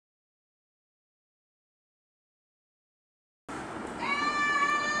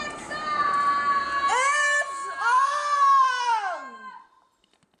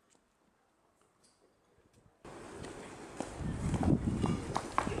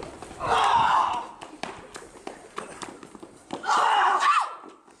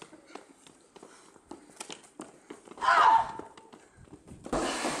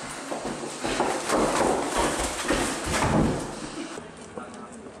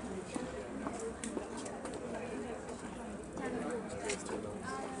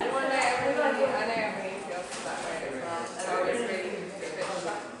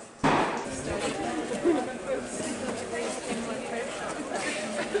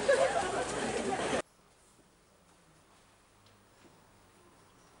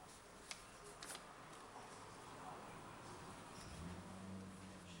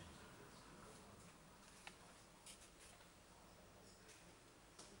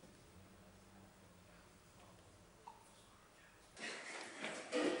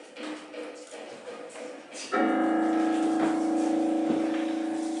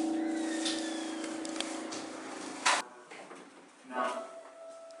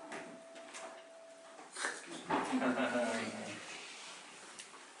just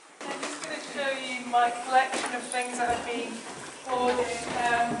going to show you my collection of things that I've been hoarding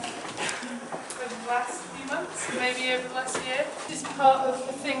over the last few months, maybe over the last year. This is part of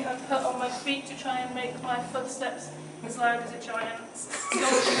the thing I put on my feet to try and make my footsteps as loud as a giant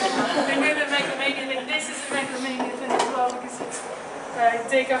sculpture. I'm going to make a mania thing. This is a megalomania thing as well, because it's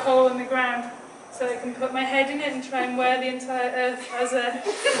dig a hole in the ground so I can put my head in it and try and wear the entire earth as a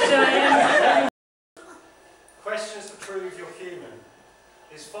giant. Questions to prove you're human.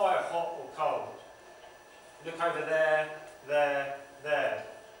 Is fire hot or cold? Look over there, there, there.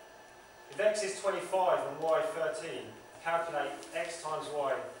 If x is 25 and y 13, calculate x times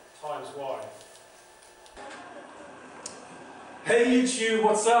y times y. Hey YouTube,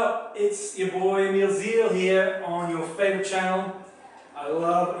 what's up? It's your boy Emile Zile here on your favorite channel. I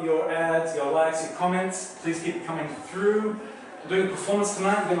love your ads, your likes, your comments. Please keep it coming through. I'm doing a performance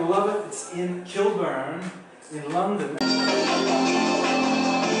tonight, you're going to love it. It's in Kilburn, in London.